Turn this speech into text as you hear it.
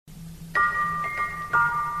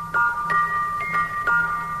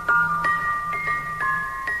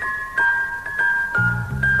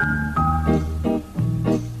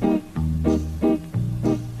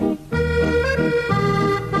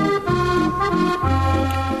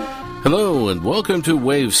Hello and welcome to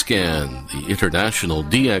Wavescan, the international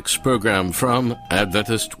DX program from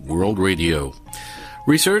Adventist World Radio.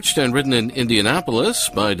 Researched and written in Indianapolis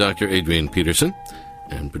by Dr. Adrian Peterson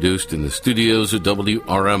and produced in the studios of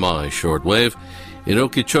WRMI Shortwave in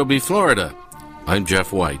Okeechobee, Florida. I'm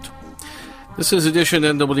Jeff White. This is edition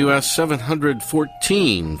NWS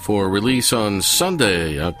 714 for release on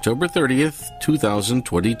Sunday, October 30th,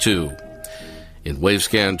 2022. In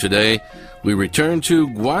Wavescan today, we return to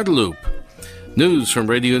Guadeloupe. News from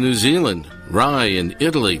Radio New Zealand, RAI in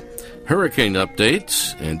Italy, hurricane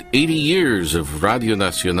updates, and 80 years of Radio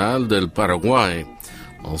Nacional del Paraguay.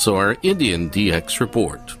 Also our Indian DX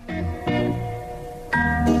report.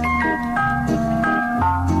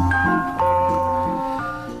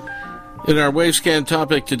 In our Wavescan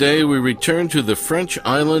topic today, we return to the French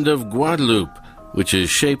island of Guadeloupe, which is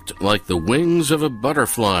shaped like the wings of a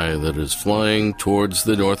butterfly that is flying towards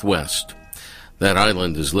the northwest. That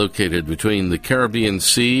island is located between the Caribbean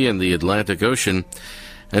Sea and the Atlantic Ocean,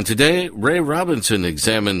 and today Ray Robinson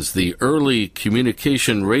examines the early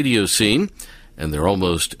communication radio scene and their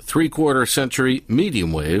almost three-quarter century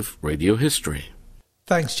medium-wave radio history.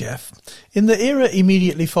 Thanks, Jeff. In the era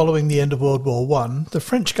immediately following the end of World War I, the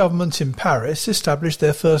French government in Paris established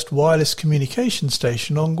their first wireless communication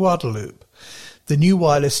station on Guadeloupe. The new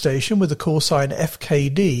wireless station with the call sign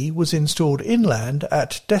FKD was installed inland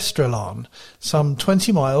at Destrelan, some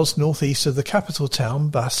 20 miles northeast of the capital town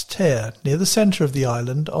Basse-Terre, near the centre of the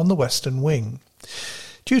island on the western wing.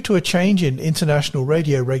 Due to a change in international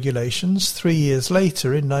radio regulations 3 years later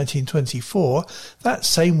in 1924, that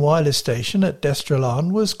same wireless station at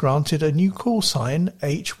Destrelan was granted a new call sign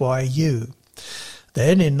HYU.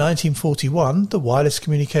 Then, in 1941, the wireless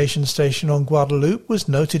communication station on Guadeloupe was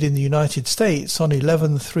noted in the United States on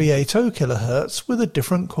 11380 kHz with a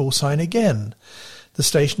different call sign again. The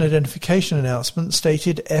station identification announcement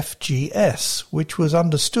stated FGS, which was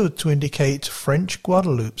understood to indicate French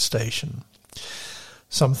Guadeloupe Station.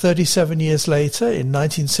 Some 37 years later, in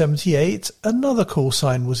 1978, another call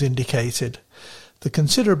sign was indicated. The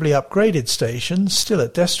considerably upgraded station, still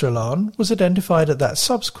at Destrelan, was identified at that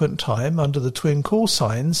subsequent time under the twin call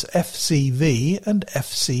signs FCV and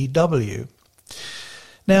FCW.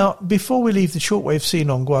 Now, before we leave the shortwave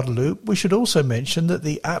scene on Guadeloupe, we should also mention that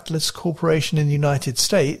the Atlas Corporation in the United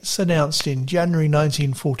States announced in January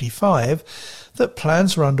 1945 that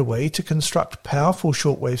plans were underway to construct powerful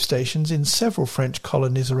shortwave stations in several French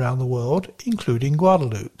colonies around the world, including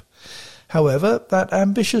Guadeloupe. However, that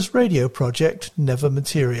ambitious radio project never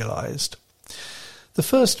materialized. The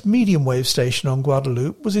first medium-wave station on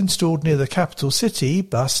Guadeloupe was installed near the capital city,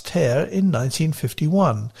 Basse-Terre, in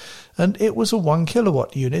 1951, and it was a 1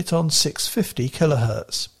 kilowatt unit on 650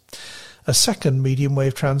 kHz. A second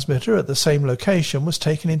medium-wave transmitter at the same location was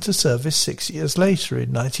taken into service 6 years later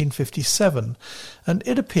in 1957, and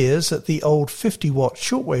it appears that the old 50-watt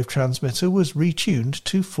shortwave transmitter was retuned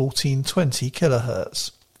to 1420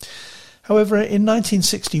 kHz. However, in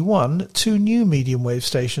 1961, two new medium-wave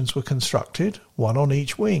stations were constructed, one on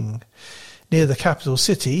each wing. Near the capital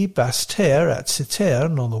city, Basse-Terre at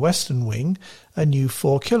Citerne on the western wing, a new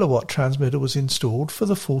 4 kilowatt transmitter was installed for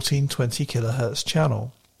the 1420 kHz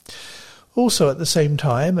channel. Also at the same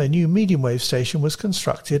time, a new medium-wave station was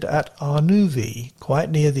constructed at Arnouville,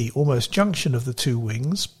 quite near the almost junction of the two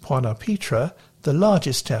wings, Pointe-à-Pitre, the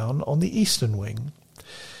largest town on the eastern wing.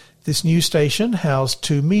 This new station housed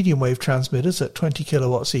two medium-wave transmitters at 20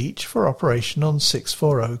 kilowatts each for operation on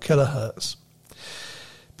 640 kHz.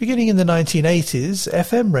 Beginning in the 1980s,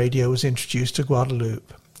 FM radio was introduced to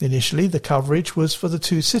Guadeloupe. Initially, the coverage was for the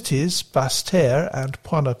two cities, Basse-Terre and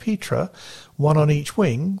Pointe-à-Pitre, one on each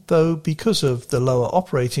wing, though because of the lower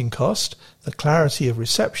operating cost, the clarity of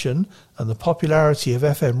reception, and the popularity of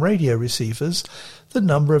FM radio receivers, the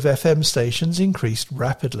number of FM stations increased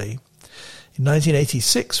rapidly. In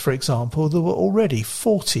 1986, for example, there were already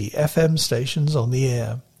 40 FM stations on the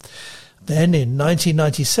air. Then in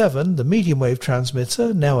 1997, the medium-wave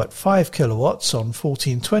transmitter, now at 5 kilowatts on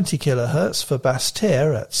 1420 kHz for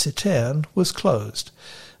Basse-Terre at Citerne, was closed.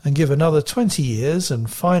 And give another 20 years,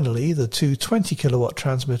 and finally the two 20 kilowatt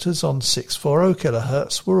transmitters on 640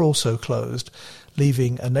 kHz were also closed,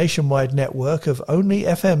 leaving a nationwide network of only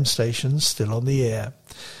FM stations still on the air.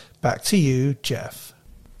 Back to you, Jeff.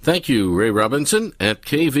 Thank you, Ray Robinson at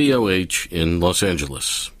KVOH in Los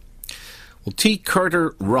Angeles. Well, T.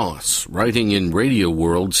 Carter Ross, writing in Radio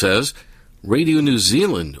World, says, Radio New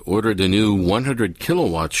Zealand ordered a new 100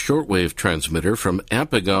 kilowatt shortwave transmitter from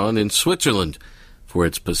Ampegon in Switzerland for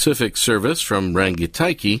its Pacific service from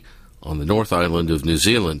Rangitaiki on the North Island of New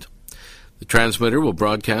Zealand. The transmitter will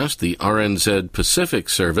broadcast the RNZ Pacific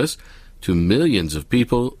service to millions of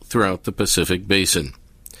people throughout the Pacific Basin.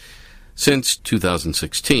 Since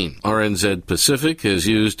 2016, RNZ Pacific has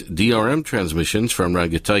used DRM transmissions from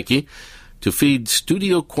Rangitaiki to feed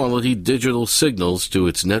studio-quality digital signals to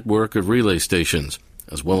its network of relay stations,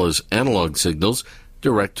 as well as analog signals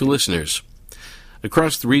direct to listeners.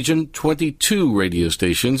 Across the region, 22 radio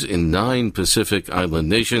stations in 9 Pacific Island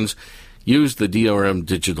nations use the DRM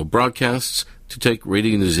digital broadcasts to take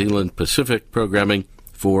Radio New Zealand Pacific programming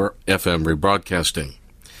for FM rebroadcasting.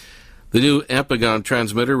 The new Ampagon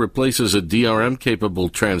transmitter replaces a DRM-capable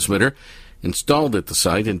transmitter installed at the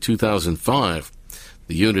site in 2005.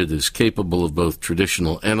 The unit is capable of both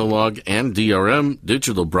traditional analog and DRM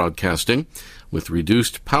digital broadcasting with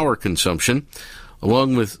reduced power consumption,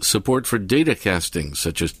 along with support for data casting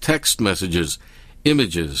such as text messages,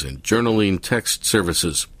 images, and journaling text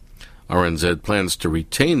services. RNZ plans to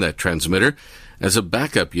retain that transmitter as a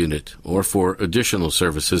backup unit or for additional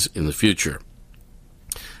services in the future.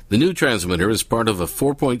 The new transmitter is part of a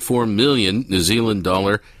 $4.4 million New Zealand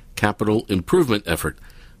dollar capital improvement effort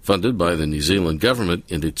funded by the New Zealand government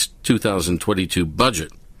in its 2022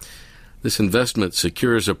 budget. This investment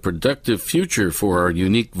secures a productive future for our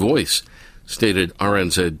unique voice, stated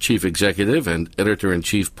RNZ Chief Executive and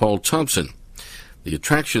Editor-in-Chief Paul Thompson. The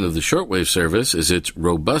attraction of the shortwave service is its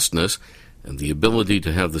robustness and the ability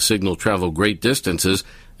to have the signal travel great distances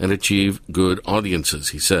and achieve good audiences,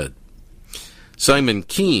 he said. Simon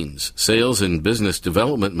Keynes, Sales and Business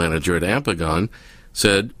Development Manager at Ampagon,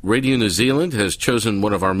 said, Radio New Zealand has chosen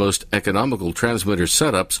one of our most economical transmitter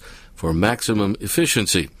setups for maximum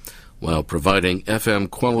efficiency, while providing FM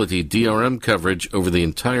quality DRM coverage over the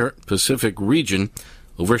entire Pacific region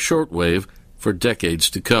over shortwave for decades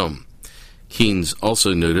to come. Keynes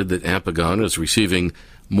also noted that Ampagon is receiving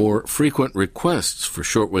more frequent requests for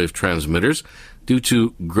shortwave transmitters due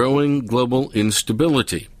to growing global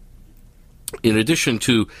instability. In addition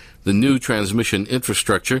to the new transmission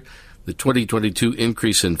infrastructure, the 2022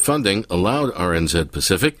 increase in funding allowed RNZ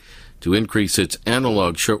Pacific to increase its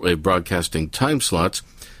analog shortwave broadcasting time slots,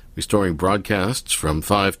 restoring broadcasts from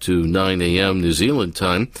 5 to 9 a.m. New Zealand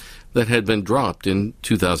time that had been dropped in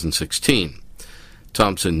 2016.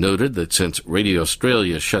 Thompson noted that since Radio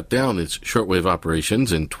Australia shut down its shortwave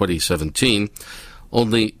operations in 2017,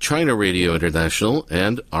 only China Radio International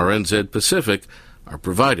and RNZ Pacific are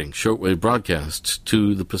providing shortwave broadcasts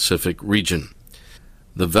to the Pacific region.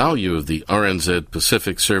 The value of the RNZ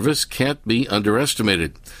Pacific service can't be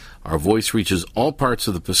underestimated. Our voice reaches all parts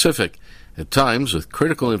of the Pacific, at times with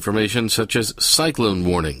critical information such as cyclone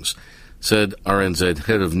warnings, said RNZ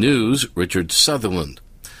Head of News Richard Sutherland.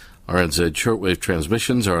 RNZ shortwave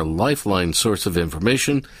transmissions are a lifeline source of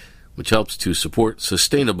information which helps to support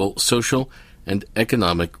sustainable social and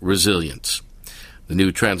economic resilience. The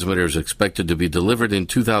new transmitter is expected to be delivered in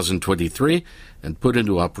 2023 and put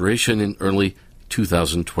into operation in early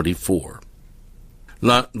 2024.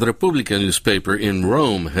 La Repubblica newspaper in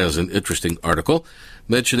Rome has an interesting article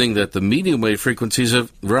mentioning that the medium wave frequencies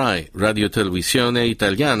of RAI, Radio Televisione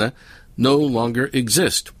Italiana, no longer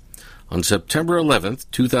exist. On September 11,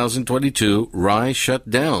 2022, RAI shut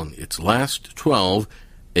down its last 12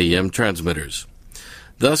 AM transmitters.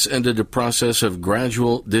 Thus ended a process of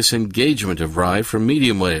gradual disengagement of RAI from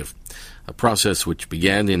medium wave, a process which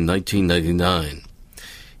began in 1999.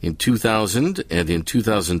 In 2000 and in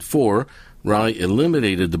 2004, RAI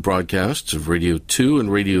eliminated the broadcasts of Radio 2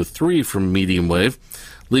 and Radio 3 from medium wave,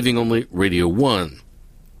 leaving only Radio 1.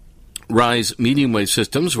 RAI's medium wave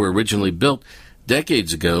systems were originally built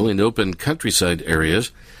decades ago in open countryside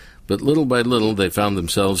areas, but little by little they found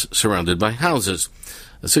themselves surrounded by houses,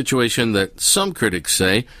 a situation that some critics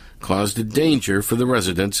say caused a danger for the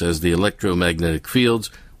residents as the electromagnetic fields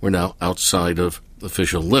were now outside of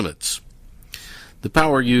official limits. The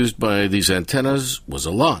power used by these antennas was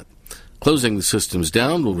a lot. Closing the systems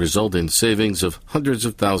down will result in savings of hundreds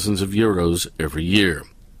of thousands of euros every year.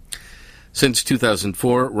 Since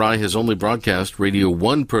 2004, RAI has only broadcast Radio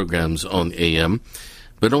 1 programs on AM,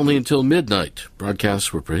 but only until midnight.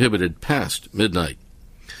 Broadcasts were prohibited past midnight.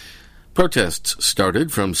 Protests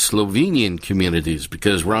started from Slovenian communities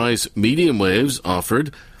because RAI's medium waves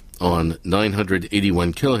offered, on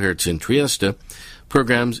 981 kHz in Trieste,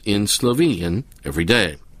 programs in Slovenian every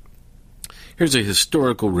day. Here's a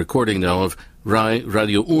historical recording now of RAI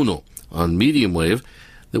Radio Uno on medium wave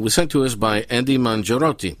that was sent to us by Andy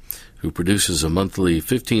Mangiarotti, who produces a monthly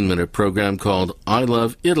 15-minute program called I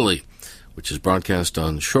Love Italy, which is broadcast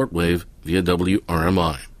on shortwave via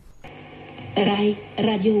WRMI. RAI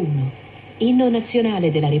Radio Uno, inno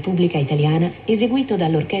nazionale della Repubblica Italiana, eseguito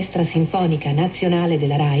dall'Orchestra Sinfonica Nazionale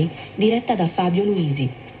della RAI, diretta da Fabio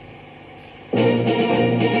Luisi.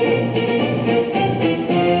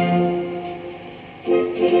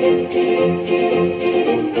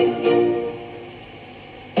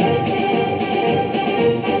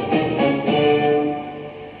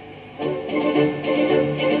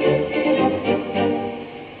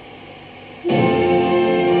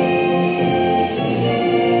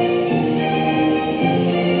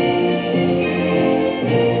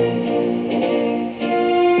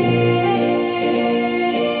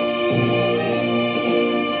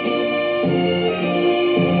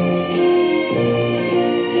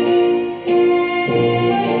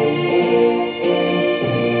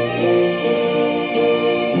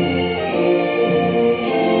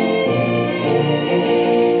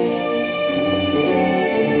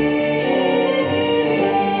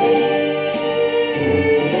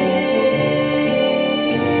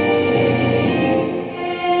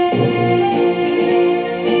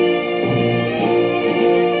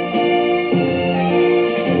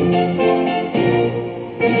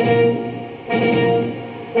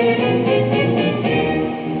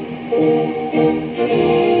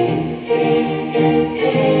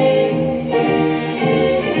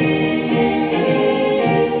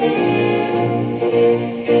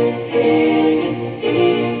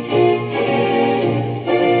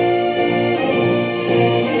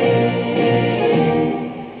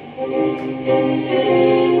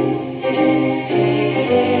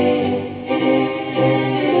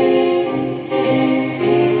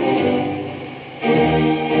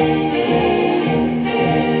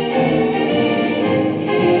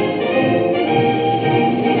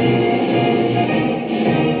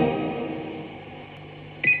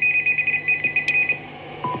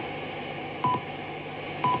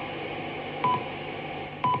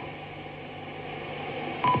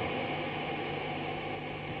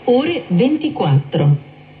 Ore 24.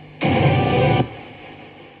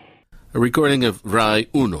 A recording of Rai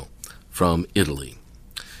Uno from Italy.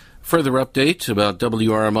 Further update about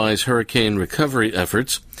WRMI's hurricane recovery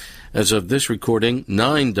efforts. As of this recording,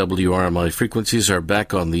 9 WRMI frequencies are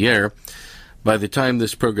back on the air. By the time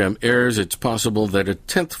this program airs, it's possible that a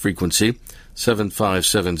 10th frequency,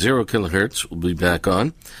 7570 kilohertz, will be back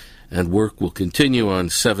on, and work will continue on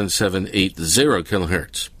 7780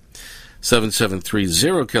 kilohertz.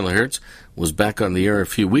 7730 kilohertz was back on the air a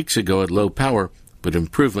few weeks ago at low power, but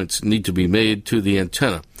improvements need to be made to the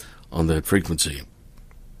antenna on that frequency.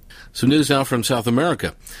 Some news now from South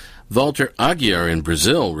America. Walter Aguiar in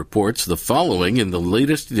Brazil reports the following in the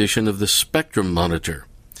latest edition of the Spectrum Monitor.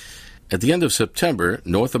 At the end of September,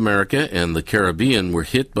 North America and the Caribbean were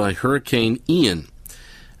hit by Hurricane Ian.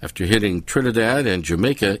 After hitting Trinidad and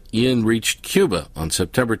Jamaica, Ian reached Cuba on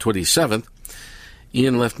September 27th.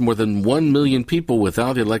 Ian left more than 1 million people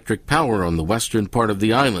without electric power on the western part of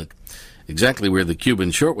the island, exactly where the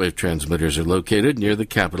Cuban shortwave transmitters are located near the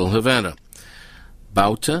capital Havana.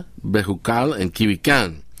 Bauta, Bejucal, and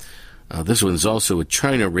Quibican. This one is also a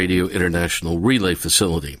China Radio International relay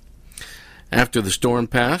facility. After the storm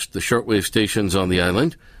passed, the shortwave stations on the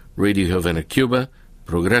island, Radio Havana Cuba,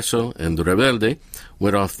 Progreso, and Rebelde,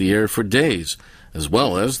 went off the air for days, as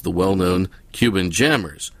well as the well-known Cuban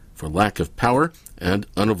jammers, for lack of power and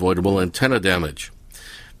unavoidable antenna damage.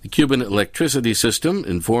 The Cuban electricity system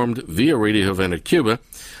informed via Radio Havana Cuba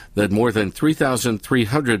that more than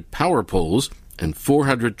 3,300 power poles and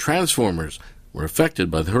 400 transformers were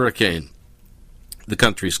affected by the hurricane. The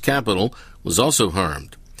country's capital was also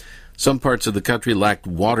harmed. Some parts of the country lacked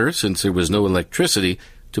water since there was no electricity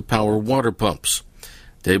to power water pumps.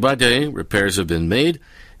 Day by day, repairs have been made,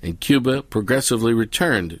 and Cuba progressively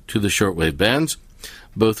returned to the shortwave bands,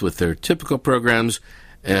 both with their typical programs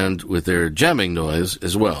and with their jamming noise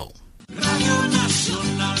as well.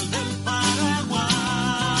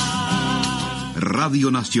 Radio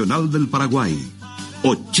Nacional del Paraguay,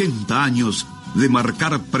 80 años de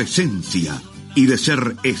marcar presencia y de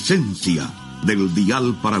ser esencia del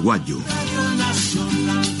dial paraguayo.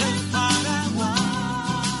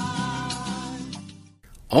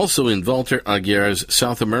 Also in Walter Aguiar's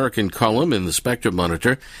South American column in the Spectrum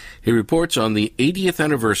Monitor, he reports on the 80th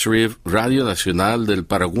anniversary of Radio Nacional del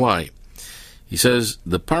Paraguay. He says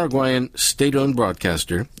the Paraguayan state-owned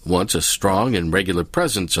broadcaster, once a strong and regular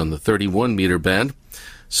presence on the 31-meter band,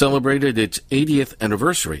 celebrated its 80th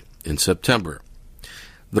anniversary in September.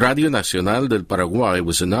 Radio Nacional del Paraguay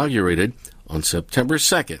was inaugurated on September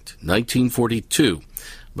 2nd, 1942,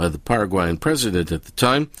 by the Paraguayan president at the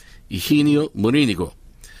time, Higinio Morínigo.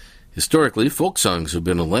 Historically, folk songs have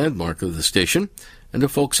been a landmark of the station, and a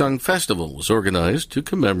folk song festival was organized to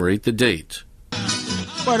commemorate the date.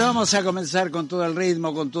 Bueno, vamos a comenzar con todo el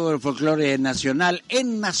ritmo, con todo el folclore nacional,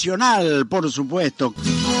 en nacional, por supuesto.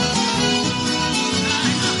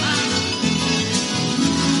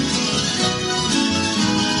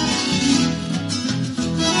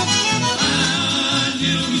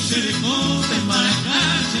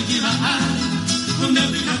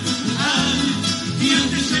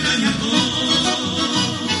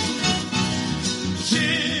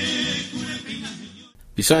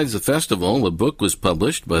 Besides the festival, a book was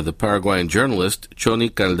published by the Paraguayan journalist Choni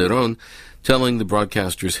Calderón telling the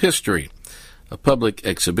broadcaster's history. A public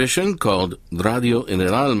exhibition called Radio en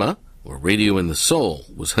el Alma, or Radio in the Soul,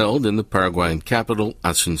 was held in the Paraguayan capital,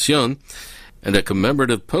 Asunción, and a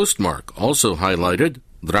commemorative postmark also highlighted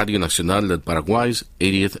Radio Nacional del Paraguay's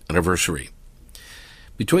 80th anniversary.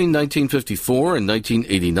 Between 1954 and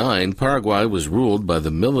 1989, Paraguay was ruled by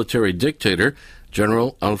the military dictator,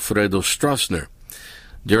 General Alfredo Stroessner.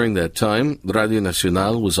 During that time, Radio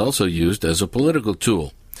Nacional was also used as a political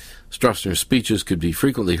tool. Stroessner's speeches could be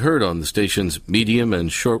frequently heard on the station's medium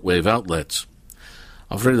and shortwave outlets.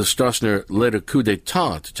 Alfredo Stroessner led a coup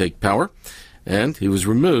d'etat to take power, and he was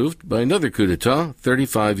removed by another coup d'etat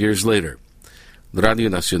 35 years later. Radio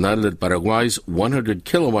Nacional del Paraguay's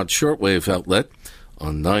 100-kilowatt shortwave outlet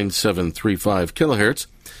on 9735 kilohertz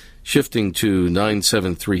shifting to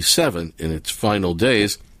 9737 in its final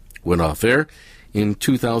days, went off air in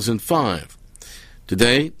 2005.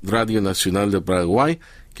 Today, Radio Nacional de Paraguay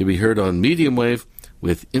can be heard on medium wave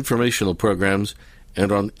with informational programs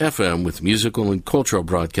and on FM with musical and cultural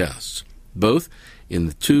broadcasts, both in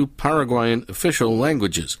the two Paraguayan official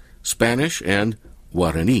languages, Spanish and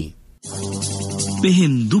Guarani.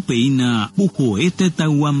 Pehendupeina pujoete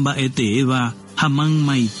tawamba eteeva hamang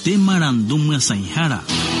maite marandum ngasaihara.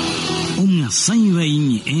 Ngasaihara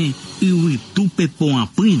iñe iwitupe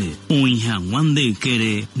poapire oihanwande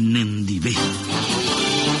kere nendive.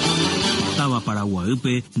 Tava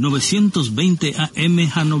Paraguaype 920 AM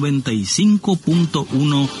a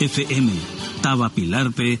 95.1 FM. Tava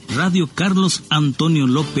Pilarpe Radio Carlos Antonio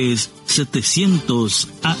López 700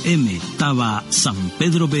 AM. Tava San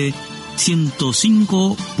Pedro B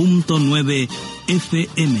 105.9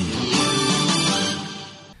 FM.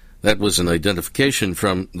 That was an identification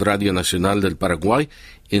from Radio Nacional del Paraguay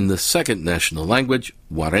in the second national language,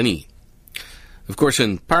 Guarani. Of course,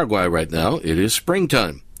 in Paraguay right now, it is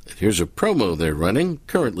springtime. And here's a promo they're running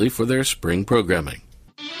currently for their spring programming.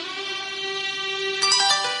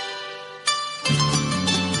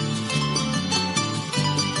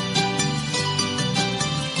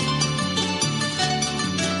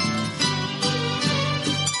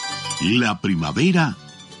 La primavera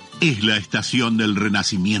es la estación del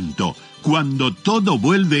renacimiento, cuando todo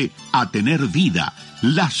vuelve a tener vida.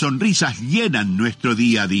 Las sonrisas llenan nuestro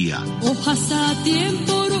día a día.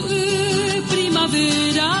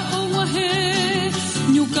 Primavera oahe,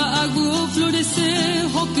 ñuka hago florecer,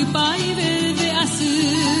 hockey verde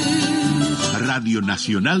azul. Radio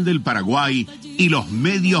Nacional del Paraguay y los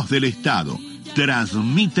medios del Estado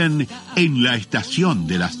transmiten en la estación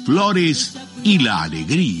de las flores y la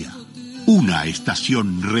alegría. Una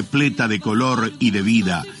estación repleta de color y de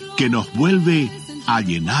vida que nos vuelve a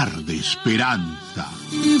llenar de esperanza.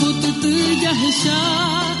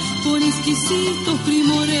 Con exquisitos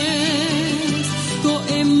primores,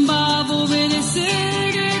 coembabo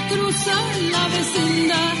benecer, cruzar la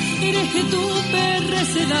vecindad, eres que tu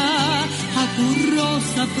perreceda,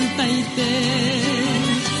 acurrosa putaite,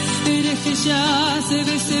 eres que ya se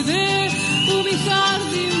ve, mi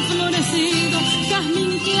jardín florecido,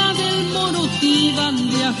 jazmín del morotivan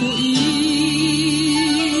de ajoí.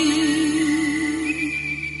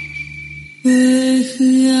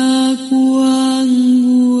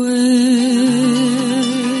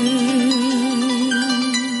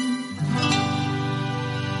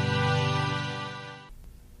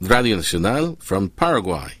 Radio Nacional from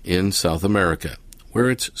Paraguay in South America, where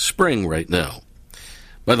it's spring right now.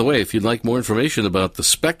 By the way, if you'd like more information about the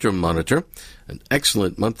Spectrum Monitor, an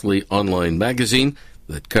excellent monthly online magazine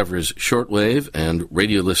that covers shortwave and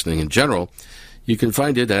radio listening in general, you can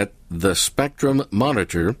find it at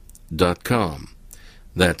thespectrummonitor.com.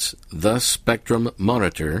 That's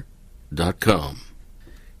thespectrummonitor.com.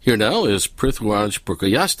 Here now is Prithviraj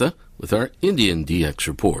Purkayastha with our Indian DX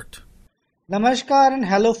report. Namaskar and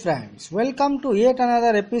hello friends. Welcome to yet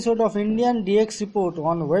another episode of Indian DX report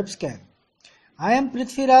on Webscan. I am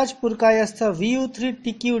Prithviraj Purkayastha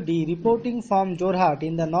VU3TQD reporting from Jorhat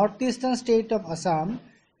in the northeastern state of Assam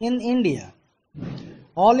in India.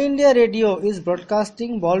 All India Radio is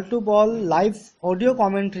broadcasting ball-to-ball live audio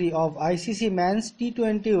commentary of ICC Men's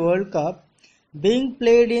T20 World Cup being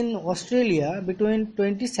played in Australia between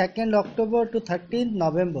 22nd October to 13th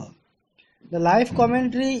November. The live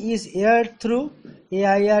commentary is aired through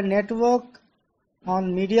AIR network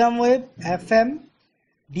on medium wave, FM,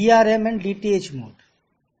 DRM and DTH mode.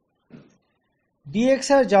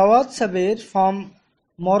 DXR Jawad Sabir from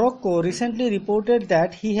Morocco recently reported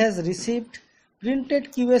that he has received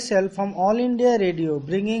printed QSL from All India Radio,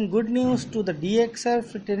 bringing good news to the DXR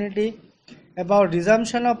fraternity about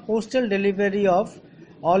resumption of postal delivery of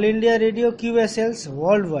All India Radio QSLs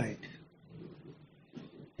worldwide.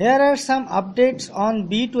 Here are some updates on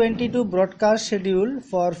B22 broadcast schedule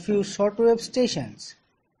for few shortwave stations.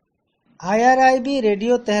 IRIB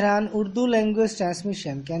Radio Tehran Urdu language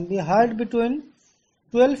transmission can be heard between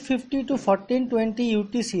 1250 to 1420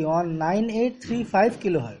 UTC on 9835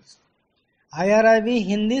 kHz. IRIB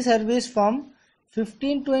Hindi service from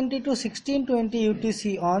 1520 to 1620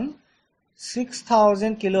 UTC on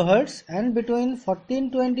 6000 kHz and between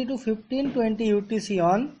 1420 to 1520 UTC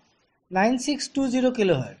on 9620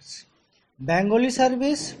 kHz. Bengali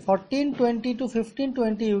service 1420 to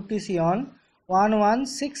 1520 UTC on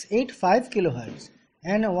 11685 kHz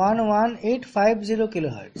and 11850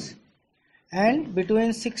 kHz and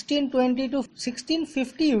between 1620 to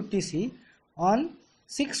 1650 UTC on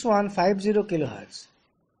 6150 kHz.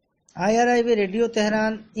 IRIB Radio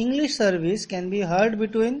Tehran English service can be heard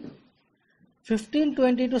between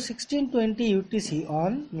 1520 to 1620 UTC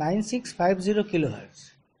on 9650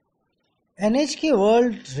 kHz. NHK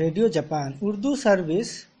World Radio Japan Urdu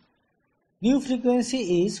service new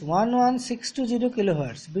frequency is 11620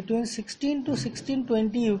 kHz between 16 to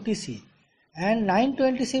 1620 UTC and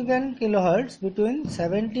 927 kHz between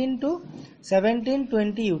 17 to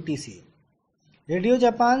 1720 UTC. Radio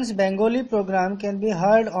Japan's Bengali program can be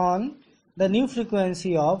heard on the new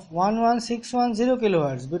frequency of 11610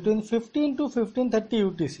 kHz between 15 to 1530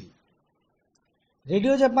 UTC.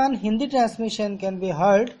 Radio Japan Hindi transmission can be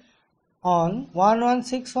heard on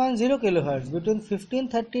 11610 kHz between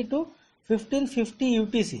 1530 to 1550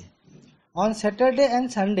 UTC. On Saturday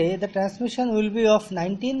and Sunday, the transmission will be of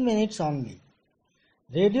 19 minutes only.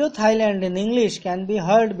 Radio Thailand in English can be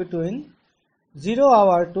heard between 0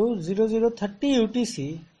 hour to 0030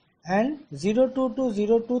 UTC and 02 to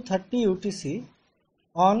 0230 UTC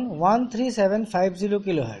on 13750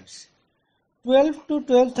 kHz, 12 to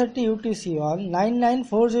 1230 UTC on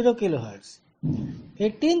 9940 kHz,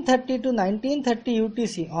 1830 to 1930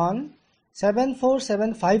 UTC on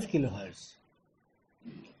 7475 kHz.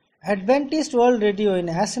 Adventist World Radio in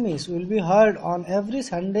Assamese will be heard on every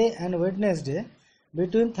Sunday and Wednesday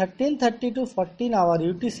between 1330 to 14 hour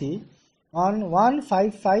UTC on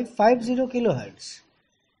 15550 kHz.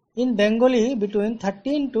 In Bengali between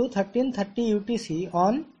 13 to 1330 UTC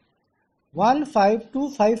on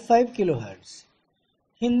 15255 kHz.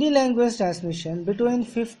 Hindi language transmission between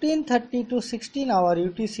 1530 to 16 hour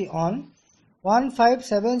UTC on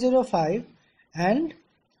 15705 and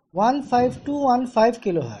 15215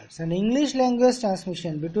 kHz, and English language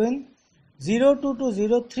transmission between 02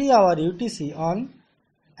 to 03 hour UTC on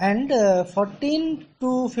and 14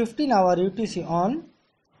 to 15 hour UTC on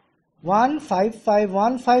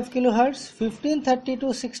 15515 kHz, 1530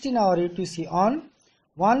 to 16 hour UTC on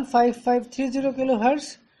 15530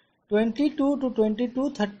 kHz, 22 to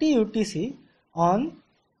 2230 UTC on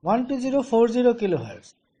 12040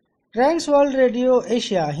 kHz. Trans World Radio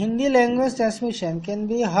Asia Hindi language transmission can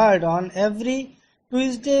be heard on every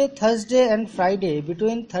Tuesday, Thursday and Friday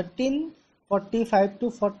between 13:45 to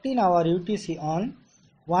 14 hour UTC on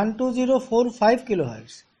 12045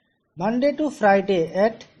 kHz. Monday to Friday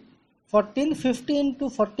at 14:15 to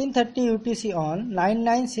 14:30 UTC on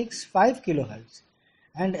 9965 kHz.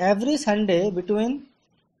 And every Sunday between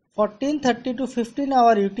 14:30 to 15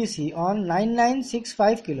 hour UTC on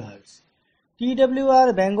 9965 kHz.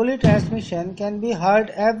 TWR Bengali transmission can be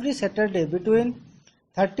heard every Saturday between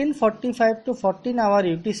 13:45 to 14 hour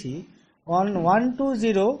UTC on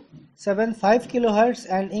 12075 kHz,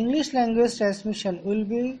 and English language transmission will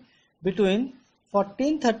be between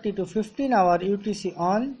 14:30 to 15 hour UTC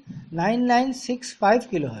on 9965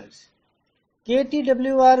 kHz.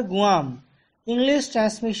 KTWR Guam English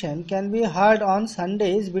transmission can be heard on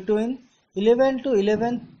Sundays between 11 to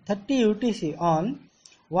 11:30 UTC on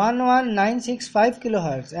 11965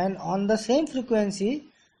 kHz, and on the same frequency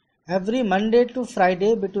every Monday to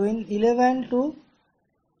Friday between 11 to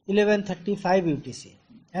 11:35 UTC.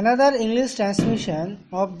 Another English transmission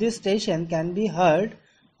of this station can be heard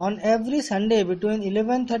on every Sunday between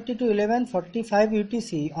 11:30 to 11:45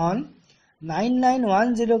 UTC on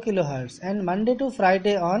 9910 kHz, and Monday to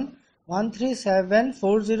Friday on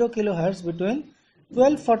 13740 kHz between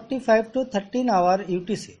 12:45 to 13 hour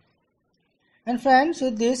UTC. And friends,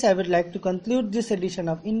 with this I would like to conclude this edition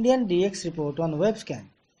of Indian DX Report on Webscan.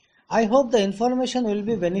 I hope the information will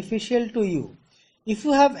be beneficial to you. If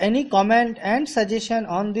you have any comment and suggestion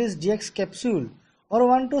on this DX capsule or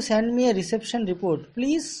want to send me a reception report,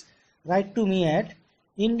 please write to me at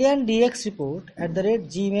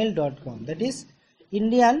indiandxreport@gmail.com. That is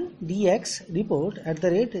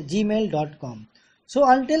indiandxreport@gmail.com. So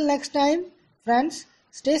until next time, friends,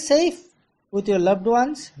 stay safe with your loved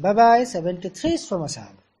ones. Bye-bye. 73 from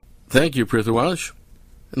Assam. Thank you, Prithviraj.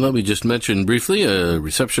 And let me just mention briefly a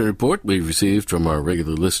reception report we received from our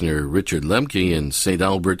regular listener Richard Lemke in St.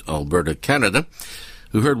 Albert, Alberta, Canada,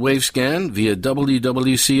 who heard Wavescan via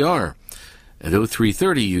WWCR at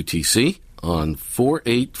 0330 UTC on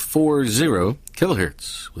 4840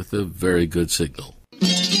 kilohertz with a very good signal.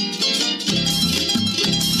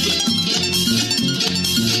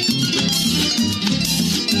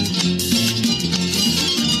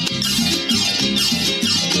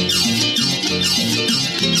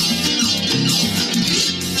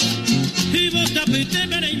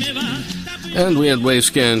 And we had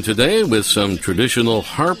Wavescan today with some traditional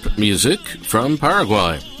harp music from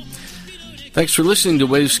Paraguay. Thanks for listening to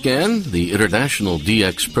Wavescan, the international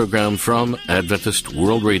DX program from Adventist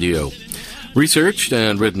World Radio. Researched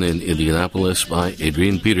and written in Indianapolis by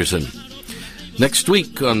Adrian Peterson. Next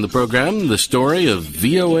week on the program, the story of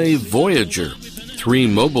VOA Voyager, 3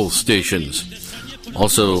 mobile stations.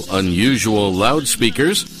 Also, unusual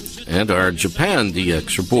loudspeakers and our Japan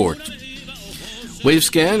DX report.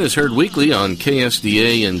 Wavescan is heard weekly on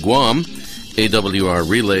KSDA in Guam, AWR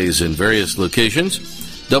relays in various locations,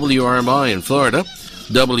 WRMI in Florida,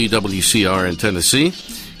 WWCR in Tennessee,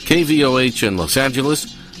 KVOH in Los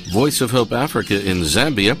Angeles, Voice of Hope Africa in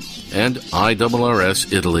Zambia, and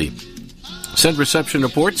IRRS Italy. Send reception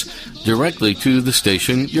reports directly to the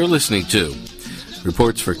station you're listening to.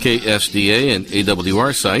 Reports for KSDA and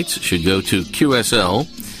AWR sites should go to QSL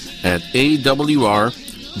at awr.org.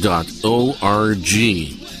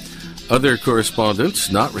 Other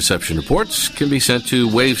correspondence, not reception reports, can be sent to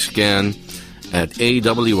Wavescan at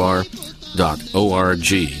awr.org.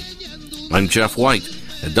 I'm Jeff White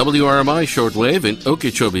at WRMI Shortwave in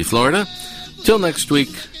Okeechobee, Florida. Till next week,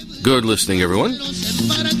 good listening, everyone.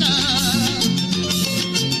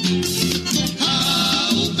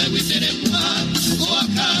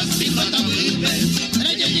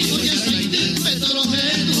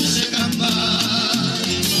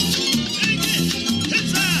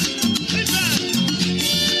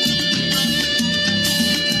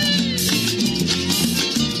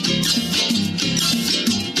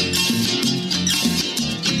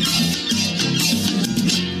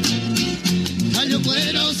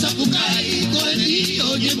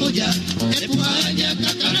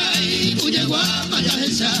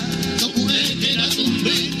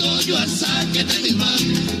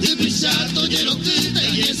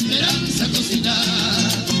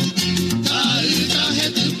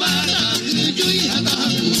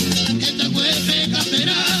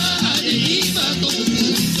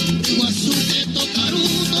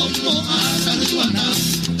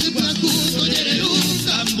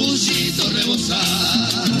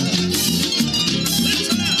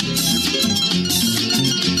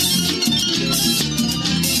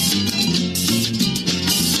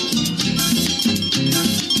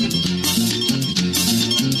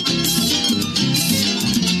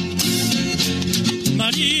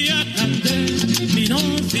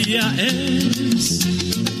 Es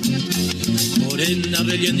morena,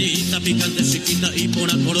 rellenita, picante, chiquita y por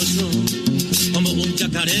corazón como un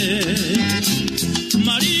yacaré.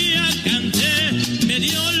 María